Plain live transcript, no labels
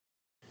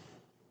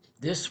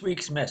This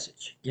week's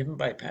message, given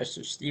by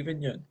Pastor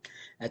Stephen Yun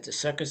at the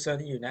Sucker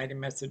Sunny United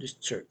Methodist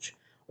Church,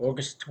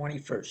 August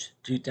 21st,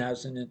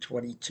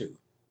 2022.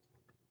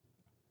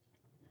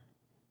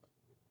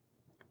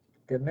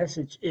 The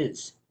message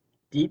is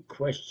Deep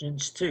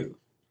Questions 2.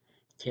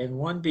 Can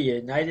one be a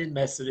United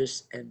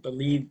Methodist and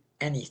believe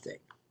anything?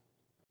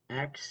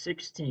 Acts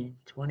 16,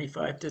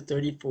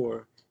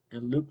 25-34,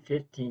 and Luke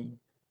 15,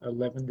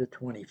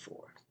 11-24.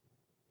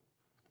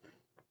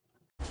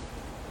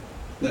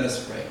 Let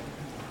us pray.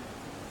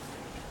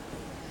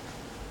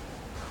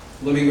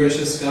 Loving,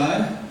 gracious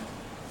God,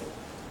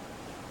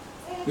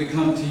 we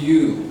come to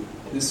you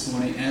this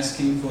morning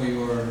asking for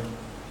your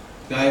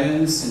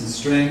guidance and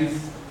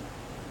strength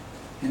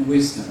and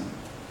wisdom.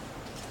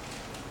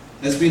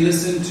 As we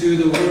listen to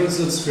the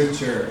words of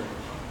Scripture,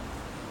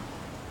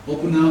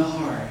 open our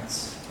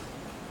hearts,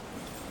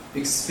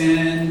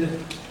 expand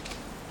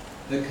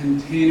the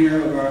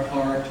container of our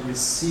heart to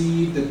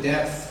receive the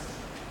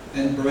depth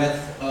and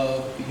breadth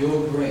of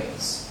your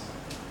grace.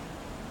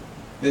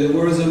 May the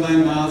words of my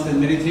mouth and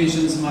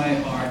meditations of my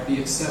heart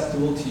be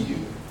acceptable to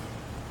you,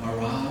 our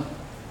rock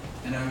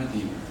and our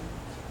Redeemer.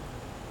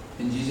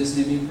 In Jesus'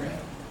 name we pray.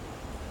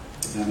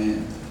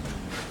 Amen.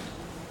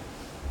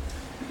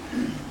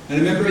 I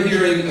remember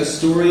hearing a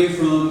story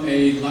from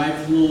a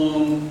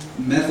lifelong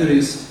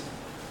Methodist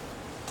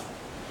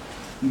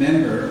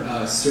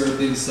member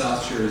served in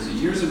South Jersey.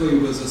 Years ago,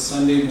 it was a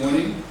Sunday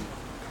morning.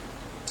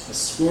 A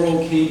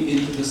squirrel came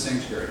into the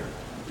sanctuary.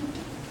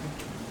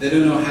 They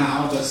don't know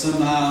how, but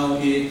somehow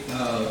it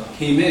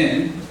came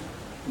in,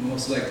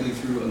 most likely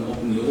through an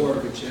open door,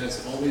 which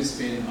has always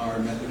been our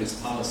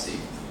Methodist policy.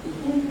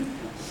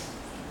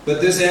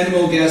 But this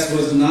animal guest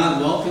was not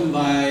welcomed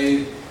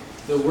by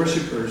the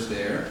worshipers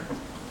there,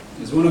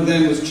 as one of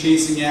them was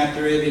chasing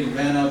after it and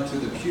ran up to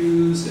the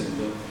pews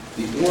and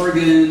the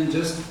organ,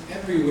 just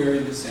everywhere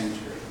in the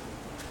sanctuary.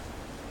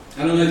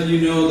 I don't know if you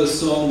know the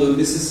song, the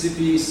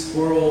Mississippi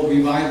Squirrel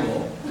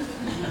Revival.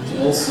 It's an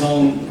old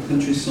song,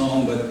 country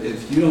song, but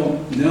if you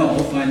don't know,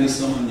 find this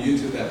song on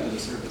YouTube after the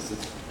service.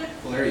 It's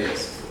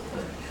hilarious.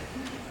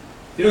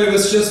 You know, it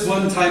was just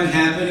one time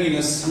happening in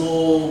a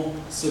small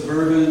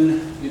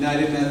suburban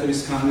United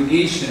Methodist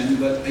congregation,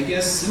 but I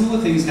guess similar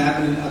things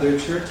happen in other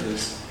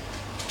churches.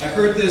 I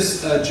heard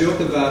this joke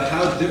about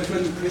how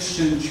different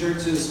Christian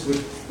churches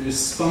would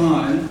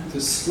respond to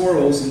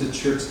squirrels in the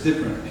church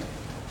differently.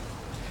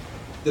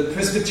 The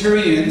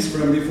Presbyterians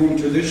from Reformed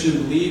tradition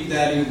believed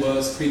that it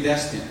was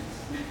predestined.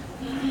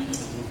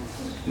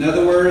 In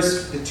other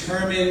words,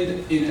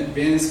 determined in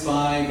advance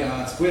by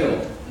God's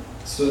will.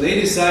 So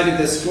they decided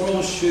that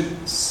squirrels should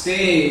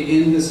stay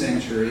in the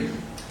sanctuary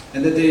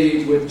and that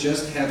they would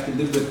just have to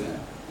live with them.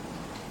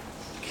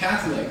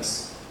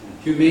 Catholics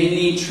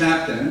humanely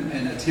trapped them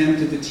and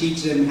attempted to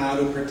teach them how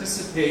to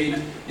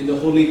participate in the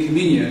Holy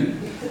Communion,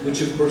 which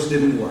of course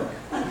didn't work.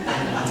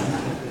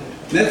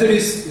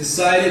 Methodists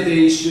decided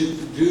they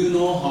should do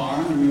no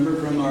harm, remember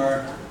from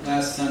our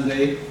last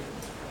Sunday,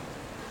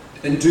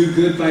 and do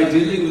good by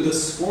dealing with the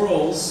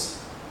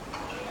squirrels,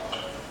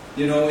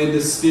 in the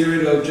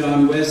spirit of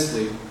John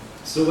Wesley.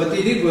 So what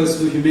they did was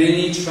to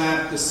humanely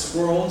trap the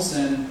squirrels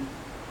and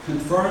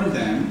confirm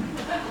them.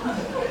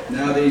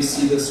 Now they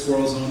see the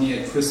squirrels only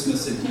at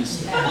Christmas and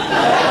Easter.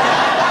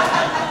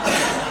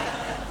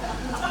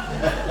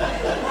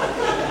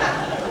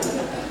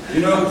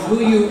 Who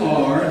you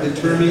are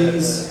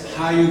determines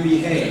how you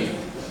behave.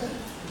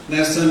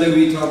 Last Sunday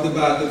we talked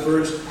about the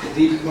first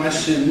deep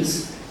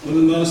questions, one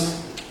of the most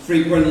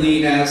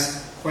frequently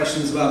asked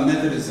questions about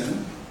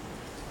Methodism.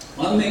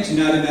 What makes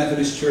United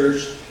Methodist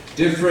Church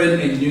different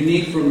and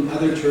unique from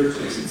other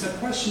churches? It's a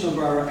question of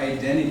our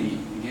identity,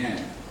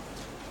 again.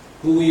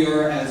 Who we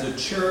are as a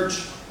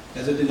church,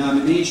 as a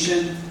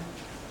denomination.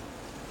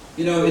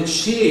 It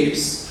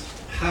shapes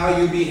how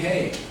you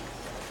behave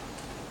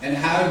and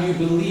how you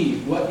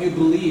believe, what you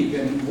believe,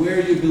 and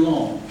where you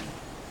belong.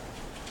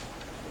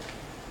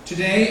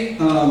 Today,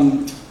 I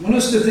want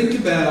us to think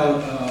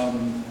about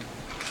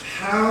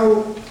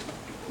how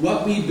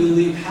what we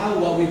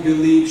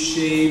believe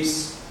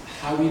shapes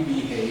how we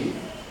behave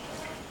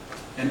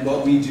and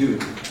what we do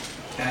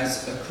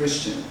as a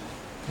Christian.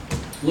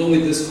 Along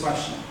with this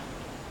question.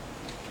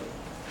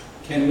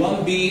 Can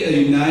one be a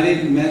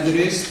United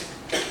Methodist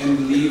and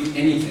believe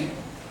anything?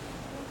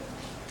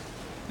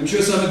 I'm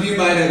sure some of you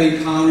might have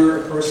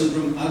encountered a person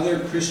from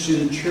other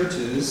Christian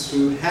churches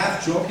who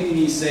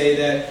half-jokingly say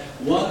that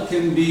one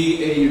can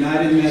be a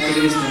United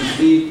Methodist and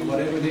believe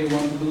whatever they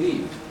want to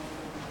believe.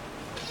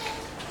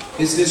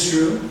 Is this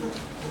true?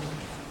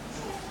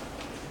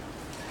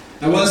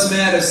 I once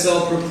met a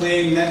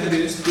self-proclaimed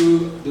Methodist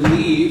who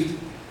believed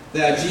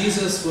that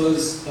Jesus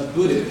was a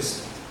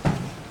Buddhist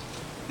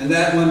and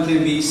that one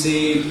can be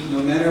saved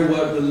no matter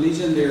what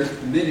religion they're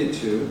committed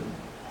to,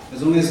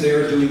 as long as they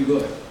are doing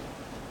good.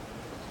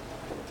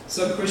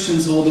 Some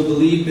Christians hold a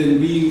belief in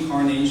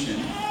reincarnation,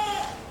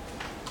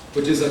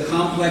 which is a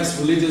complex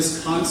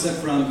religious concept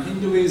from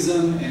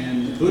Hinduism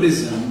and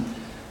Buddhism.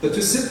 But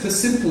to put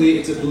simply,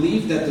 it's a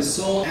belief that the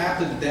soul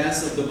after the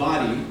death of the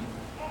body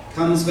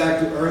comes back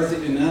to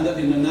earth in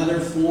another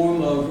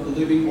form of a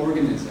living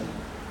organism.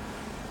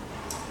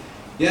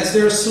 Yes,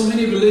 there are so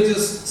many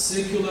religious,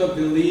 secular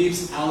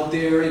beliefs out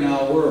there in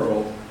our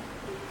world,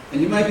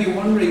 and you might be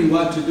wondering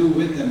what to do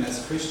with them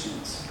as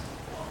Christians,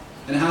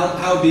 and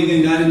how being a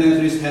United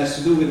Methodist has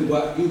to do with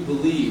what you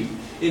believe.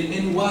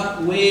 In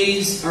what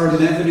ways our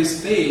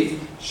Methodist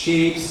faith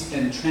shapes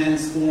and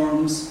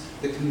transforms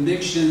the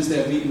convictions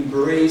that we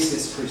embrace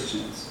as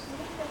Christians.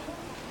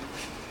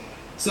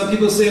 Some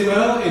people say,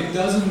 well, it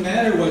doesn't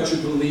matter what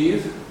you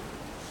believe.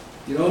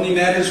 It only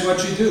matters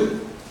what you do.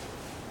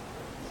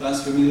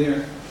 Sounds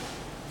familiar?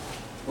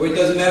 Or it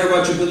doesn't matter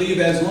what you believe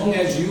as long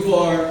as you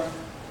are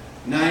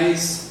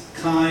nice,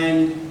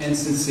 kind, and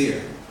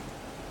sincere.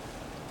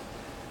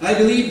 I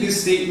believe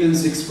these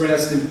statements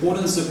express the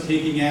importance of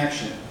taking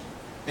action,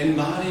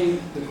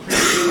 embodying the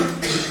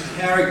Christian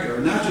character,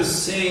 not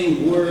just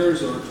saying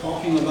words or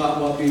talking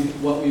about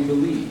what we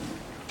believe.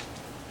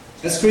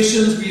 As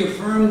Christians, we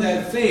affirm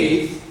that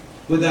faith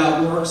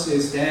without works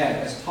is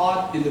dead, as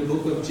taught in the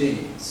book of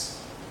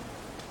James.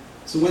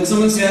 So when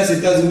someone says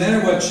it doesn't matter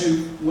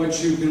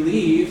what you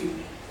believe,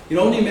 it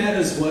only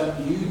matters what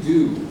you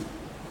do,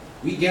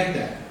 we get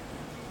that.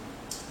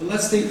 But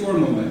let's think for a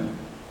moment.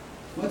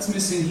 What's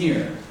missing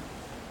here?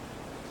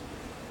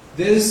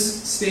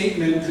 This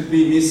statement could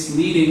be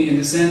misleading in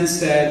the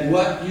sense that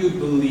what you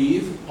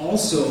believe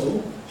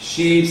also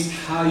shapes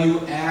how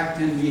you act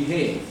and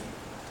behave.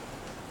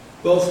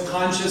 Both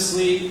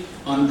consciously,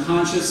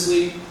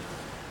 unconsciously.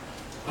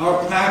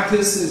 Our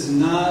practice is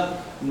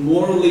not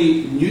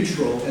morally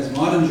neutral, as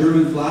modern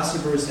German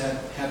philosophers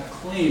have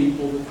claimed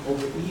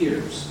over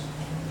years.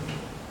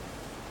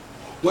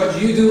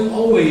 What you do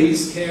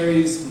always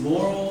carries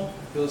moral,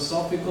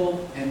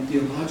 philosophical, and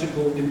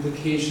theological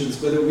implications,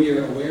 whether we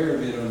are aware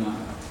of it or not.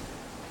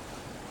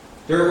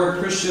 There were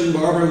Christian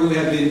barbers who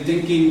had been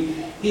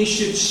thinking he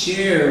should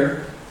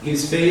share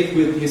his faith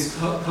with his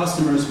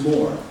customers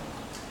more.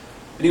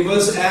 And it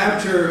was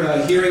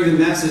after hearing the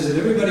message that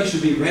everybody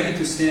should be ready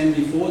to stand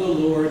before the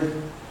Lord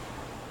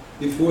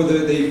before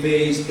they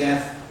face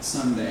death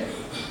someday.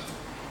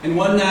 And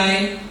one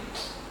night,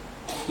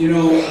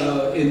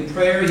 in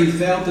prayer, he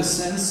felt a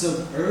sense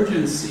of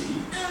urgency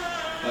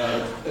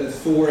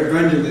for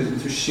evangelism,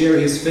 to share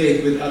his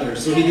faith with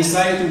others. So he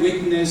decided to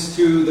witness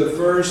to the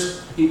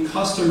first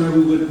customer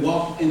who would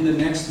walk in the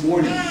next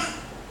morning.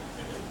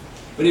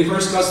 When the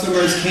first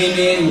customers came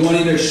in and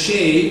wanted a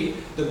shave,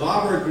 the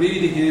barber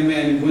greeted him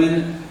and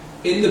went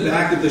in the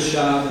back of the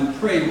shop and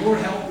prayed, Lord,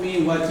 help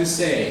me what to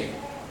say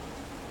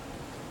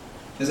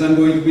as I'm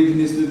going to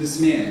witness to this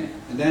man.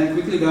 And then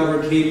quickly the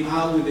barber came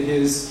out with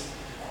his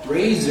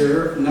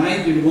razor,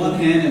 knife in one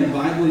hand and a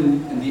Bible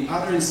in the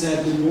other, and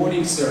said, good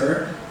morning,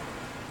 sir.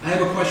 I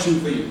have a question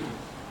for you.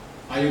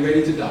 Are you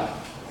ready to die?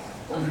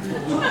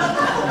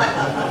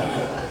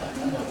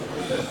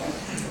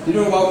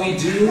 What we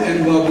do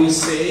and what we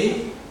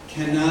say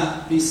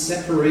cannot be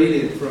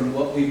separated from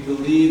what we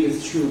believe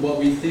is true, what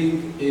we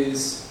think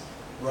is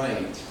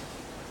right.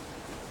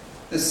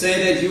 Let's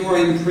say that you are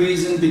in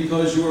prison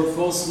because you are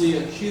falsely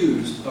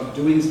accused of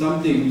doing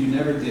something you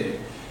never did.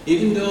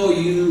 Even though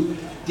you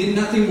did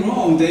nothing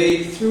wrong,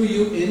 they threw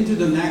you into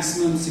the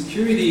maximum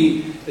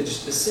security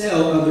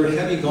cell under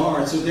heavy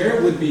guard, so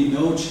there would be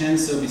no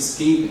chance of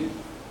escaping.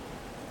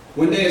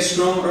 One day a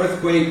strong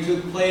earthquake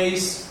took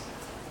place,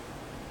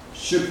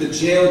 shook the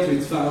jail to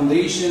its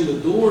foundation,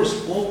 the doors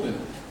opened,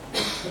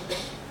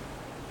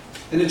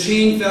 and the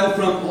chain fell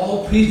from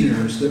all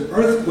prisoners. The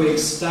earthquake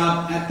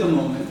stopped at the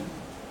moment,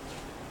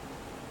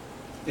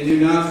 and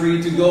you're now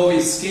free to go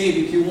escape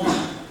if you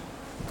want.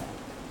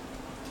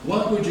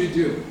 What would you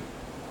do?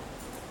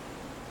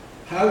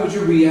 How would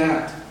you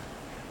react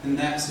in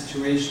that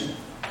situation?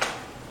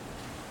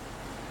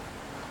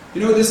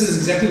 This is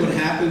exactly what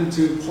happened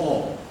to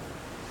Paul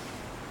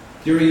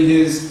during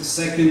his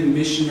second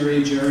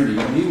missionary journey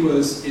when he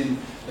was in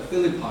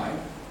Philippi.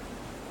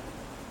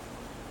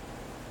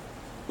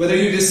 Whether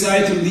you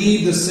decide to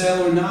leave the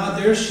cell or not,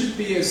 there should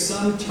be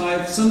some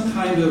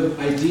kind of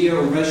idea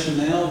or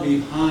rationale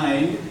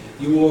behind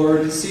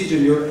your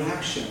decision, your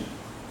action.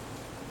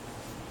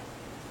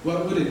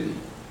 What would it be?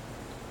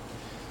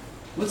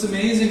 What's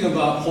amazing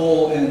about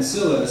Paul and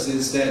Silas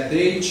is that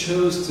they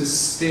chose to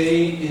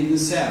stay in the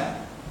cell,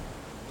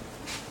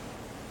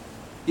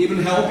 even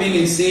helping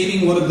and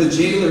saving one of the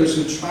jailers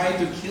who tried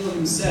to kill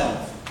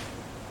himself.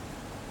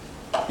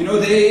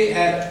 They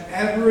had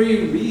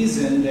every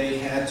reason they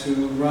had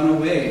to run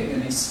away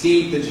and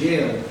escape the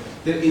jail.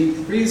 The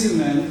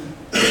imprisonment,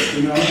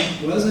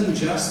 wasn't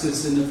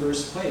justice in the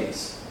first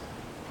place.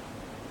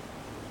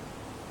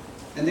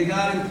 And they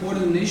got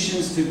important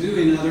missions to do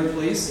in other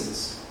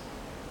places.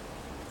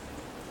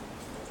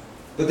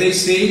 But they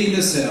stayed in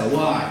the cell.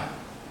 Why?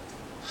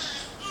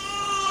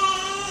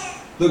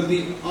 Look,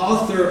 the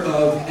author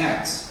of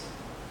Acts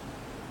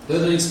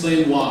doesn't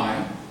explain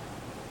why,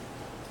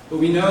 but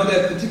we know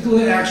that this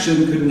particular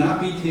action could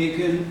not be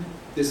taken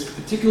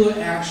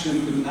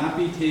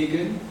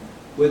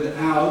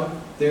without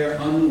their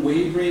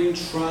unwavering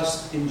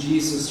trust in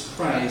Jesus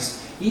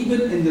Christ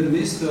even in the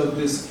midst of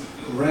this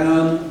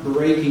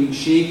ground-breaking,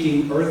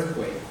 shaking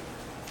earthquake,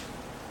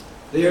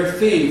 their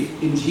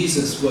faith in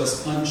Jesus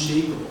was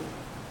unshakable.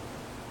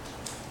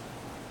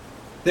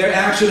 Their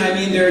action,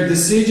 their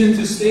decision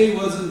to stay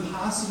wasn't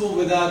possible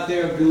without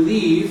their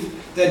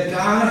belief that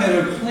God had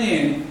a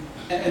plan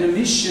and a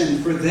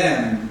mission for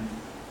them,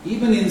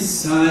 even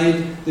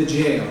inside the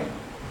jail.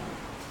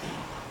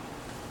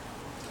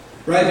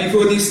 Right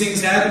before these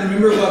things happened,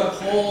 remember what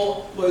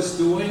Paul was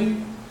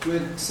doing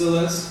with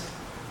Silas?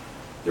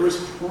 There was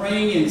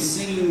praying and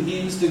singing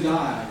hymns to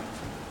God.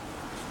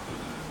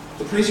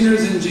 The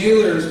prisoners and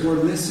jailers were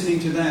listening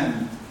to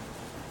them.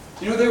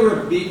 They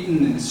were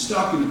beaten and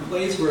stuck in a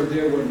place where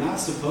they were not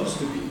supposed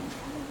to be.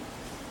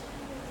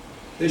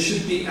 They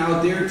should be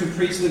out there to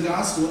preach the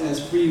gospel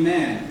as free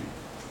men.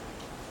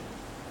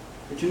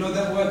 But you know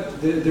that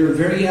what? Their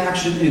very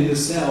action in the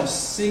cell,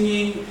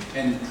 singing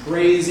and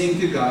praising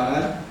to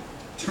God,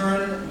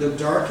 turned the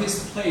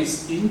darkest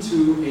place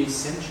into a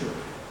sanctuary.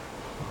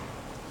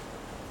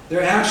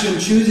 Their action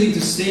choosing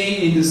to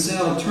stay in the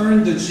cell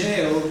turned the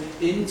jail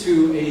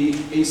into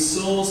a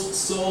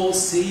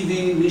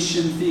soul-saving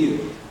mission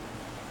field.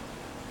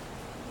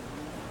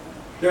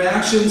 Their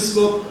actions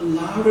spoke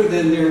louder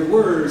than their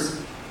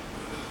words.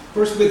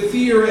 First, with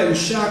fear and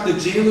shock, the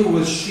jailer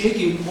was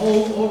shaking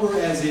all over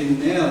as he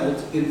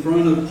knelt in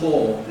front of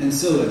Paul and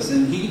Silas,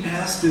 and he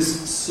asked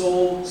this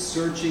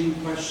soul-searching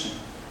question: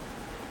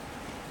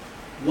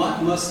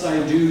 what must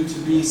I do to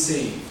be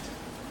saved?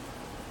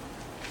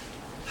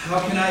 How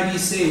can I be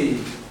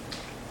saved?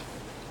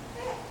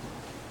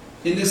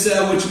 In the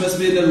cell, which must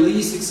be the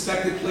least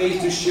expected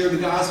place to share the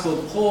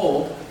gospel,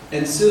 Paul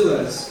and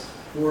Silas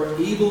were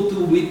able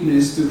to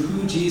witness to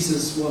who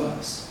Jesus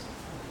was.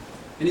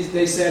 And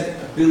they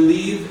said,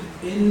 believe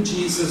in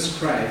Jesus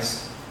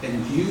Christ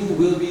and you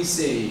will be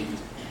saved,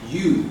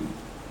 you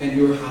and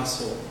your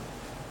household.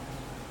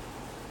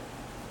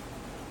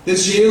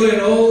 This jailer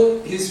and all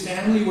his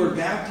family were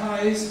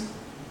baptized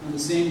on the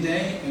same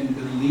day and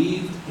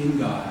believed in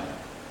God,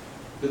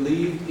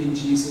 believed in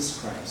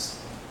Jesus Christ.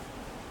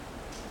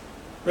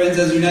 Friends,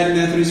 as United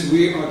Methodists,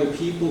 we are the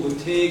people who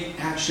take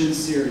action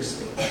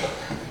seriously.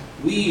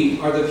 We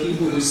are the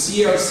people who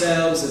see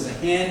ourselves as the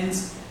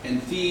hands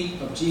and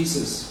feet of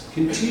Jesus,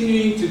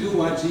 continuing to do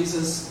what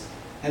Jesus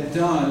had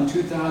done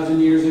 2,000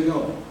 years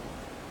ago.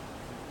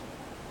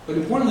 But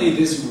importantly,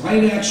 this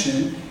right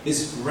action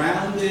is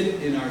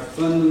grounded in our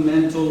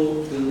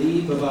fundamental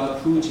belief about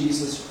who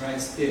Jesus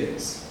Christ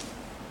is,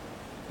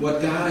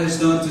 what God has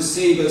done to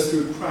save us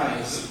through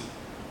Christ,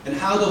 and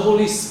how the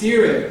Holy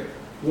Spirit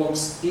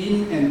works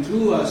in and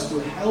through us to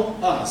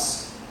help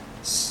us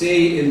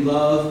stay in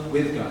love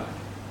with God.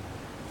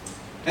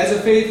 As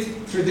a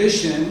faith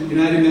tradition,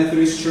 United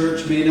Methodist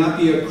Church may not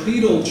be a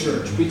creedal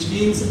church, which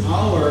means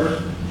our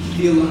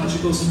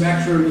theological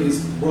spectrum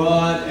is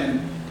broad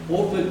and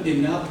open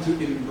enough to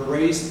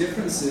embrace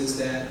differences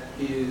that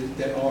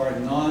are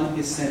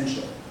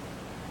non-essential.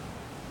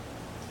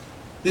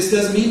 This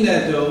doesn't mean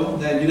though,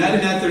 that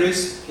United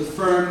Methodists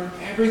affirm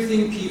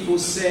everything people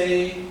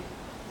say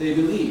they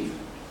believe.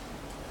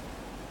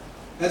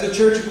 As a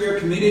church, we are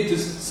committed to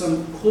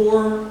some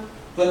core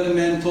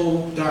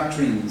fundamental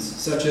doctrines,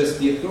 such as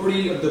the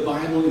authority of the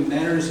Bible in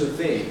matters of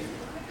faith,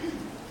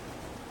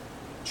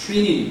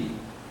 Trinity,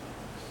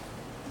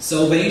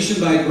 salvation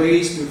by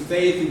grace through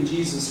faith in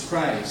Jesus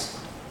Christ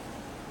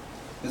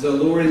as our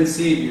Lord and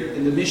Savior,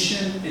 and the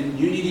mission and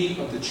unity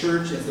of the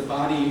church as the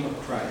body of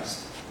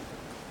Christ,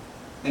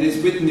 and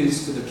its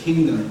witness to the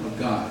kingdom of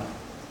God.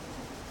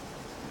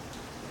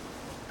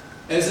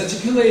 As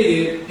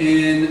articulated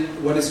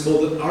in what is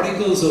called the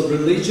Articles of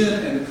Religion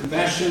and the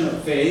Confession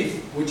of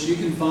Faith, which you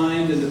can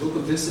find in the Book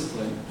of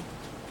Discipline,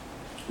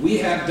 we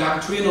have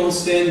doctrinal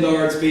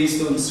standards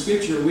based on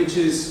Scripture, which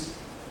is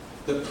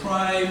the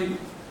prime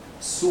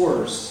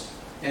source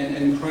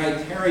and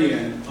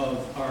criterion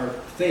of our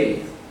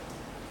faith.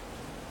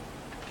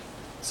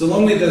 So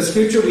along with the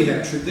Scripture, we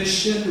have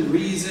tradition,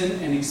 reason,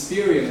 and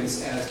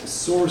experience as the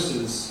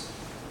sources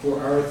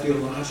for our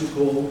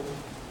theological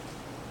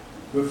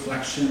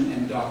reflection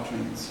and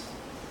doctrines.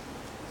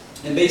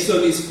 And based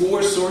on these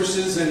four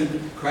sources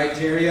and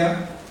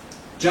criteria,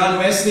 John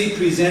Wesley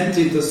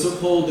presented the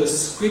so-called the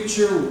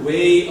Scripture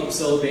way of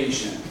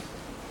salvation.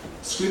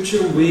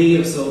 Scripture way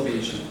of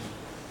salvation.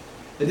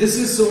 And this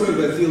is sort of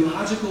a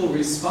theological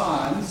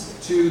response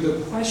to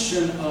the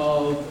question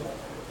of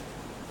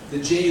the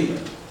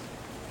jailer.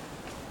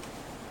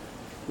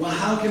 Well,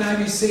 how can I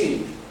be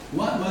saved?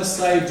 What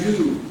must I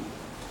do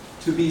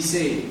to be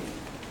saved?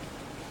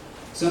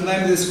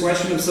 Sometimes this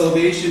question of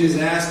salvation is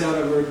asked out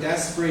of our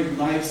desperate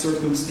life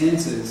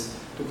circumstances,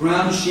 the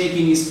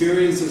ground-shaking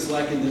experiences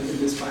like in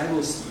this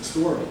Bible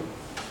story.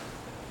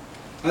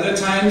 Other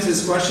times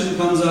this question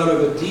comes out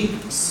of a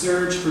deep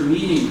search for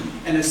meaning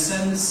and a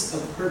sense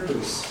of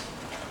purpose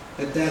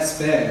at death's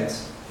bed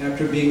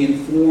after being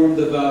informed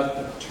about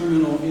a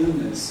terminal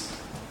illness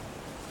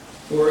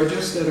or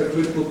just at a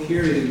critical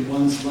period in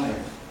one's life.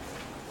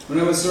 When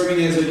I was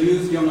serving as a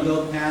youth young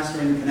adult pastor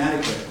in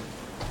Connecticut,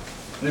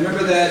 And I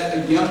remember that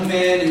a young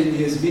man in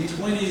his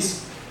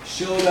mid-20s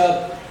showed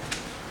up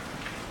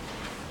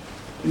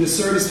in the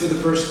service for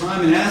the first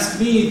time and asked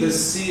me the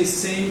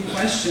same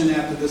question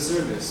after the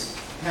service.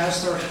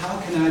 Pastor, how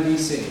can I be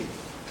saved?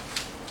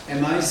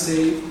 Am I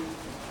saved?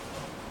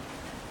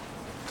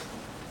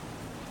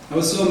 I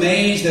was so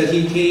amazed that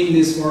he came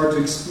this far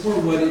to explore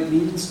what it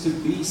means to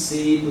be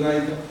saved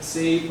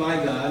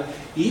by God,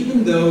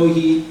 even though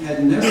he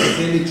had never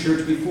attended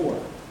church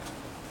before.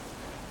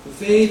 The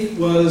faith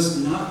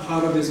was not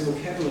part of his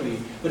vocabulary,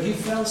 but he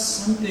felt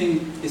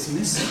something is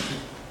missing.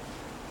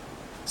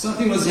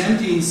 Something was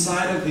empty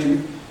inside of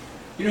him.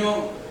 You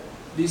know,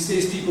 these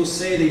days people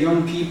say the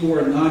young people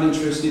are not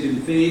interested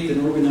in faith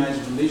and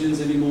organized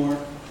religions anymore.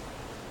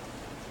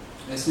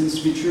 That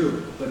seems to be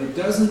true. But it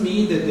doesn't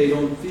mean that they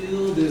don't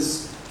feel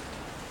this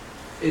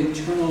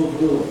internal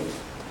void.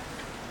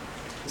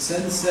 The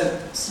sense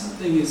that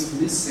something is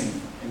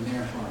missing in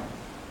their heart.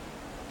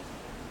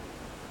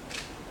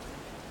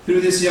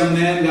 Through this young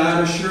man,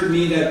 God assured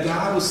me that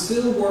God will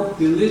still work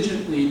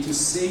diligently to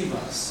save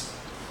us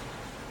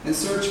and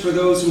search for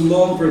those who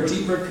long for a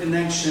deeper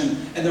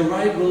connection and the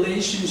right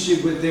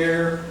relationship with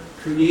their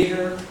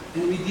Creator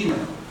and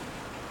Redeemer.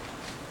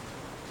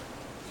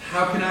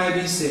 How can I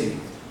be saved?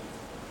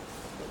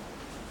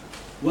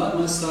 What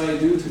must I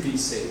do to be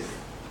saved?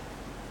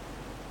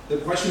 The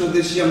question of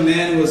this young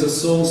man was a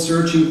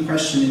soul-searching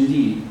question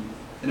indeed.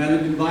 And I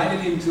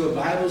invited him to a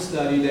Bible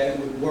study that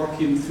would walk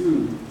him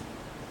through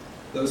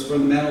those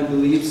fundamental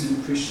beliefs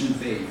in Christian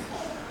faith.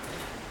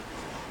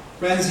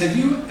 Friends, have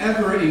you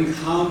ever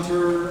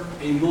encountered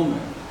a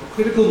moment, a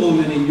critical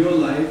moment in your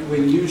life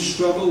when you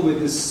struggle with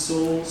this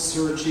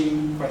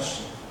soul-searching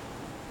question?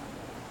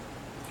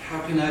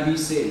 How can I be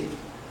saved?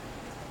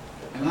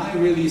 Am I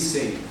really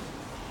saved?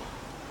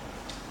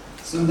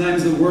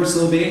 Sometimes the word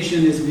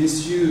salvation is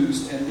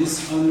misused and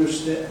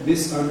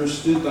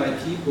misunderstood by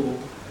people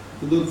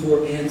who look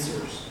for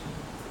answers.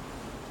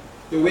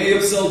 The way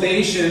of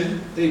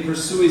salvation they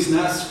pursue is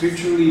not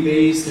scripturally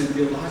based and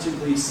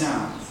theologically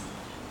sound.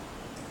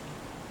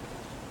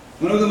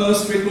 One of the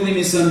most frequently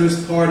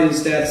misunderstood part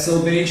is that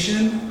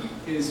salvation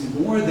is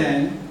more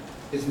than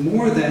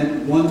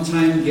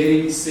one-time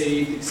getting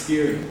saved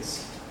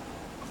experience.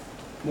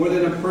 More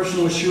than a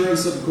personal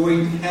assurance of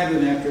going to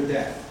heaven after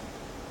death.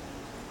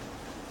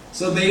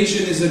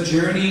 Salvation is a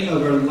journey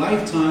of our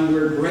lifetime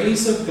where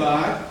grace of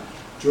God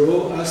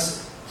drove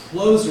us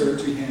closer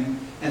to Him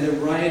and the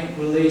right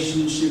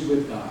relationship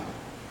with God.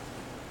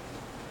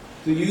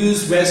 To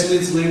use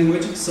Wesley's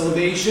language,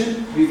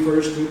 salvation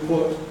refers to,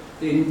 quote,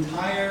 the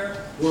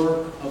entire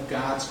work of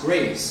God's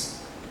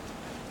grace.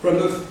 From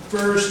the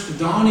first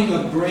dawning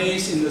of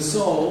grace in the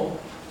soul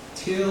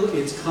till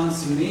it's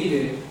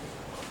consummated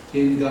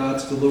in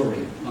God's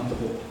glory on the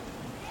whole.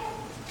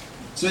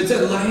 So it's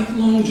a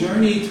lifelong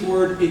journey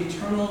toward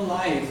eternal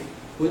life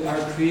with our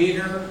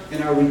Creator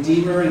and our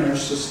Redeemer and our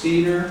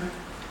Sustainer.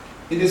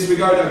 In this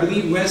regard, I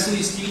believe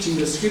Wesley's teaching,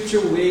 the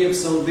Scripture way of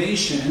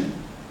salvation,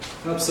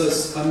 helps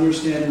us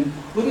understand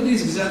what it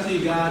is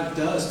exactly God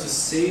does to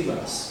save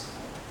us,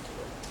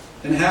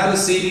 and how the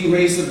saving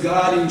grace of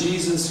God in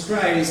Jesus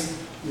Christ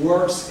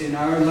works in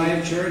our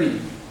life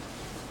journey.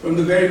 From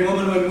the very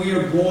moment when we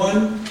are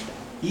born,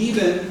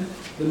 even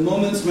the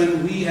moments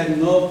when we had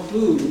no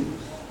clue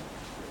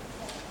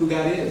who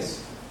God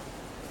is.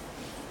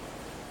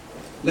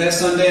 Last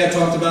Sunday I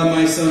talked about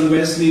my son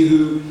Wesley,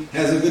 who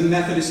has a good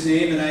Methodist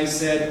name, and I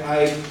said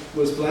I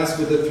was blessed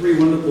with the 3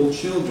 wonderful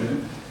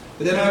children.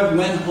 But then I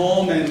went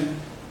home and,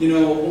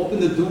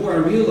 opened the door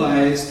and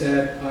realized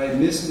that I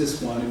missed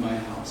this one in my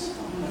house.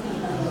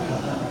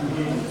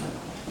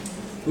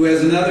 Who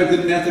has another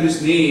good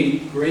Methodist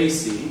name,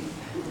 Gracie.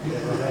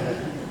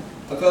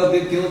 I felt a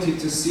bit guilty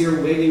to see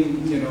her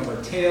wagging,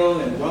 her tail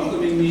and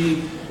welcoming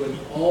me with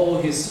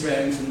all his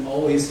strength and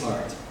all his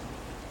heart.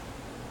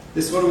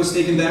 This photo was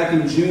taken back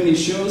in June. It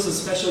shows a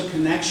special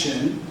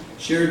connection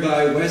shared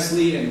by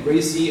Wesley and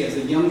Gracie as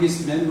the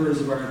youngest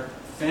members of our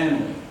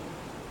family.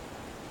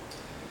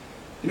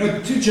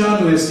 To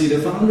John Wesley,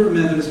 the founder of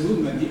the Methodist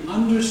movement, the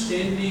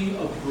understanding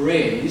of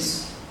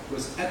grace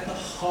was at the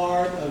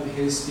heart of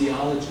his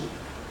theology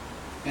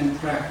and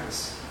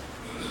practice.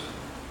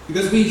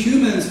 Because we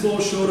humans fall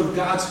short of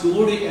God's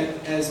glory,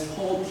 as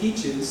Paul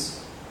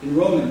teaches in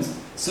Romans.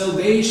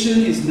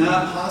 Salvation is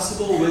not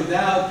possible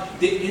without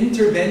the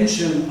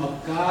intervention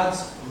of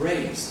God's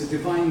grace, the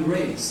divine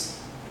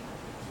grace.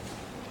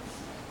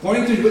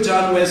 According to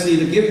John Wesley,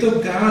 the gift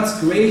of God's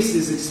grace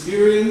is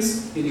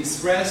experienced and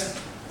expressed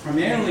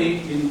primarily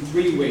in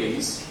 3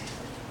 ways.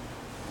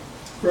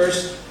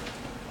 First,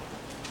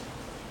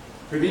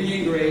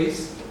 prevenient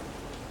grace.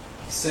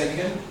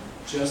 Second,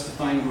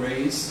 justifying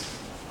grace.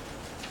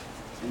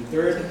 And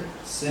third,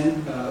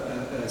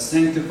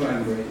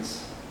 sanctifying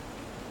grace.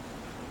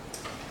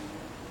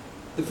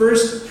 The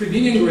first,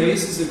 prevenient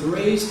grace, is a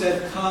grace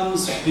that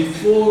comes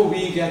before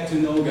we get to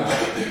know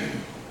God.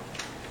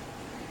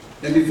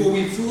 And before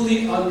we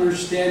fully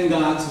understand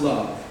God's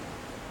love.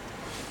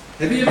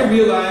 Have you ever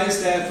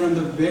realized that from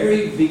the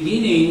very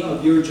beginning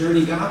of your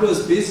journey, God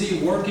was busy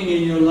working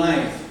in your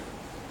life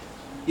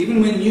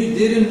even when you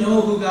didn't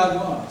know who God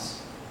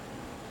was.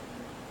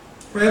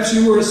 Perhaps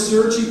you were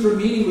searching for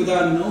meaning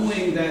without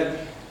knowing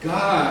that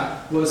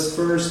God was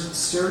first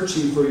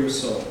searching for your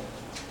soul.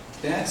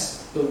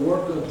 That's the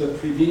work of the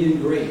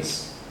prevenient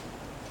grace.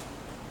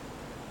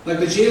 Like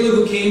the jailer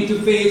who came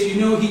to faith, he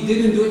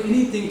didn't do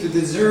anything to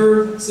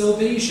deserve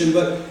salvation,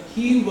 but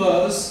he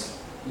was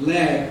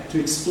led to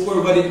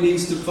explore what it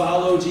means to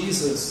follow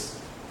Jesus.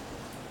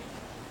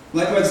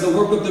 Likewise, the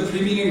work of the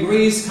prevenient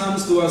grace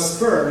comes to us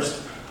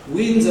first,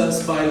 wins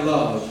us by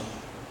love,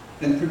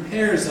 and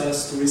prepares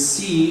us to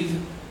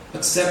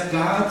accept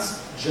God's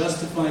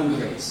justifying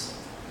grace.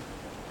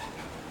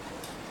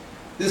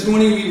 This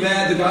morning we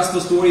read the gospel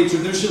story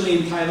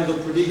traditionally entitled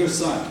The Prodigal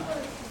Son.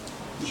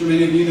 I'm sure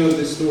many of you know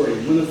this story.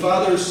 When the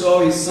father saw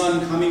his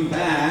son coming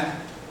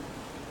back,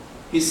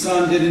 his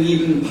son didn't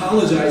even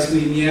apologize to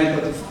him yet,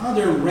 but the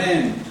father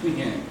ran to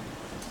him,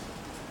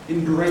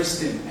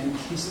 embraced him, and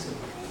kissed him.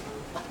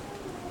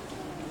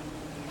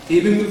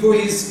 Even before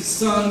his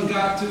son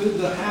got to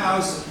the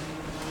house,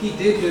 he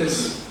did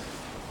this.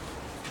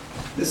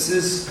 This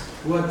is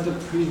what the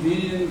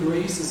prevenient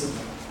grace is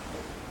about.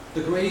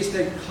 The grace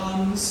that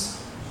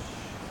comes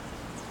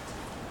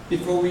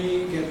before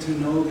we get to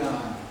know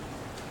God.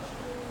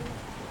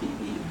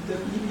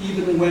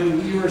 Even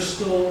when we are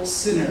still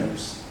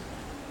sinners,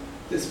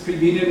 this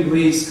prevenient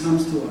grace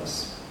comes to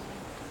us.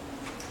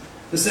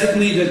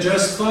 Secondly, the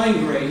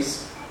justifying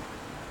grace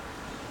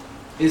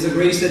is a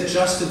grace that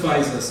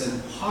justifies us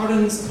and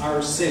pardons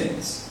our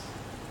sins.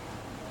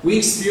 We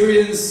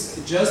experience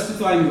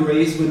justifying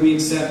grace when we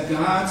accept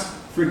God's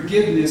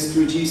forgiveness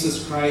through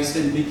Jesus Christ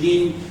and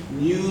begin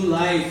new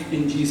life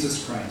in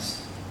Jesus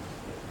Christ.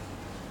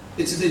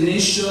 It's the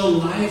initial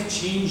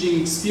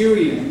life-changing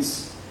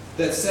experience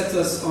that sets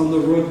us on the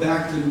road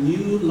back to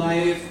new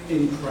life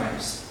in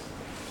Christ.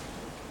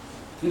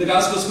 In the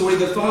gospel story,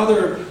 the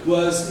father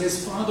was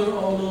his father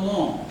all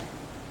along.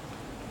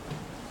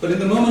 But in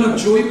the moment of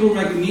joyful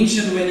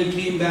recognition when he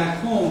came back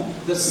home,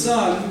 the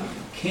son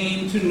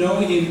came to know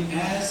him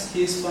as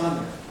his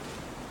father.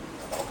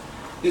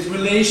 His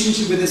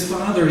relationship with his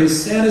father,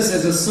 his status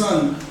as a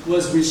son,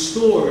 was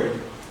restored.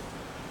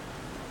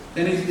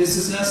 And this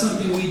is not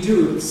something we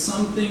do, it's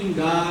something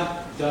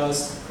God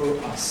does for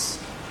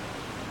us.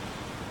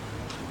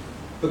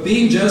 But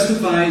being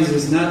justified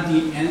is not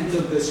the end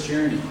of this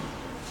journey.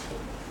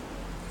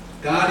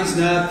 God is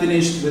not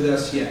finished with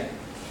us yet.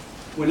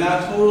 We're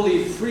not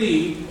totally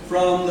free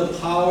from the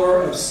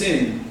power of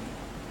sin.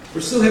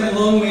 We still have a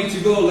long way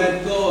to go.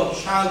 Let go of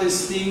childish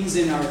things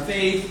in our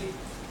faith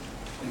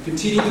and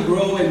continue to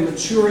grow and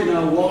mature in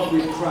our walk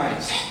with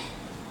Christ.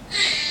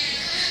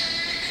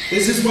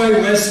 This is why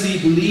Wesley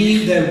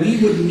believed that we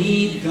would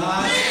need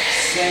God's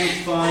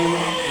sanctifying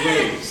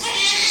grace.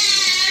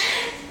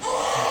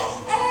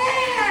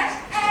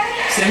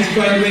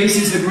 Sanctifying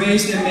grace is the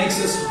grace that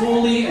makes us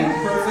holy and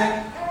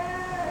perfect,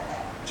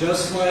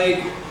 just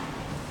like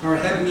our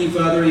Heavenly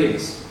Father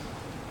is.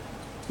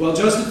 While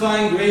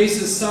justifying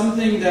grace is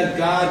something that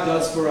God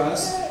does for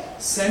us,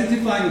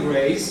 sanctifying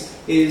grace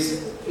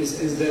is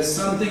that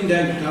something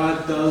that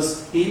God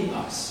does in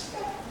us.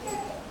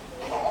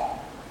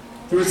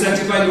 Through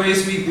sanctifying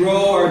grace, we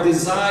grow our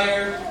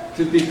desire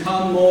to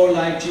become more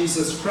like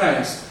Jesus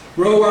Christ,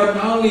 grow our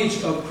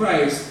knowledge of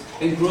Christ,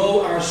 and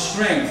grow our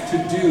strength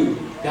to do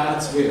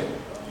God's will,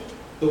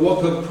 the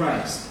work of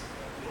Christ.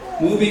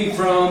 Moving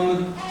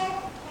from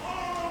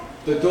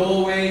the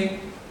doorway,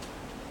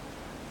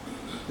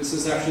 this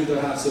is actually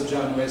the house of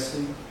John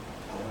Wesley,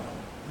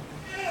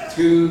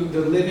 to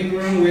the living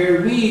room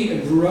where we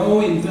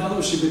grow in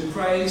fellowship with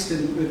Christ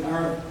and with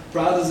our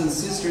brothers and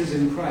sisters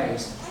in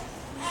Christ.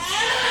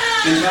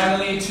 And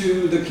finally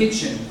to the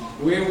kitchen,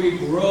 where we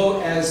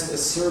grow as a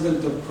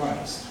servant of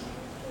Christ.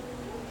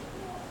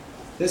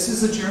 This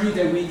is a journey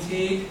that we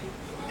take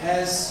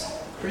as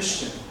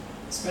Christian,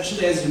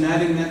 especially as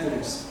United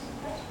Methodists.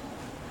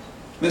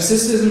 My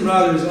sisters and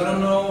brothers, I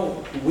don't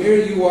know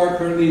where you are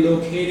currently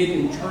located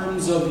in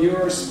terms of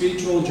your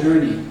spiritual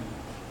journey.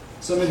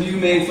 Some of you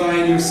may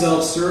find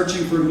yourself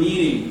searching for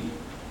meaning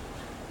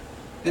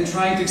and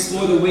trying to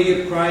explore the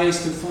way of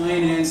Christ to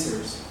find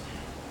answers.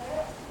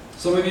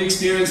 Some of you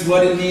experienced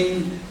what it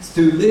means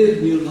to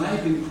live new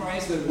life in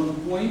Christ at one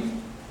point.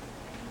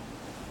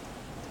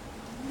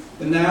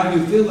 But now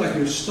you feel like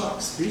you're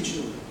stuck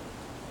spiritually.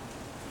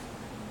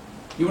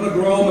 You want to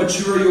grow,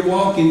 mature your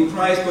walk in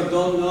Christ, but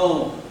don't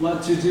know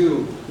what to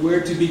do,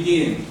 where to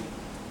begin.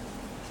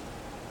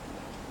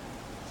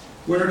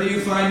 Where do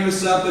you find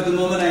yourself at the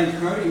moment?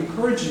 I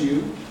encourage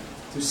you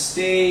to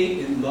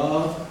stay in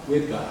love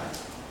with God.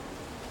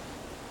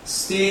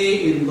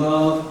 Stay in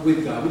love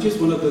with God, which is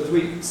one of the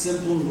 3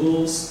 simple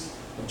rules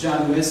of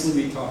John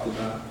Wesley we talked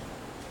about.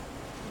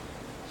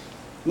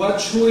 What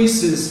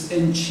choices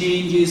and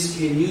changes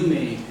can you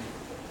make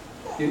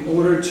in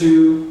order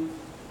to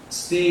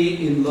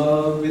stay in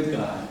love with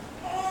God?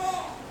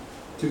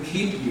 To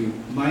keep you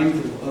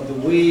mindful of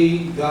the way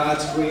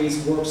God's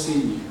grace works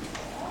in you.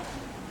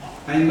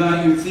 I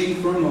invite you to think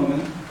for a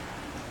moment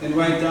and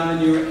write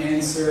down your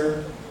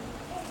answer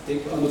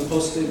on the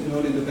post-it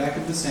note in the back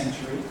of the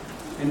sanctuary.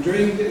 And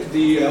during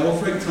the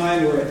offering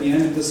time or at the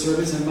end of the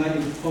service, I might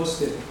even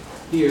post it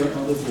here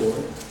on the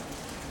board.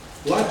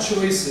 What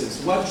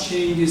choices, what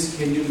changes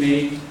can you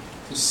make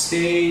to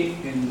stay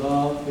in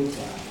love with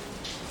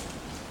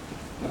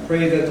God? I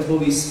pray that the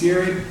Holy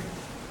Spirit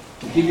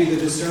will give you the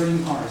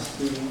discerning hearts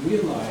to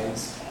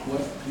realize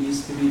what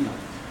needs to be done,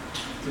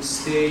 to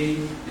stay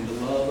in the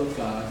love of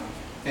God,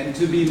 and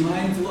to be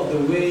mindful of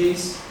the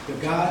ways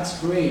that God's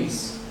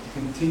grace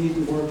continue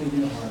to work in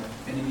your heart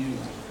and in your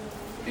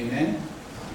life. Amen?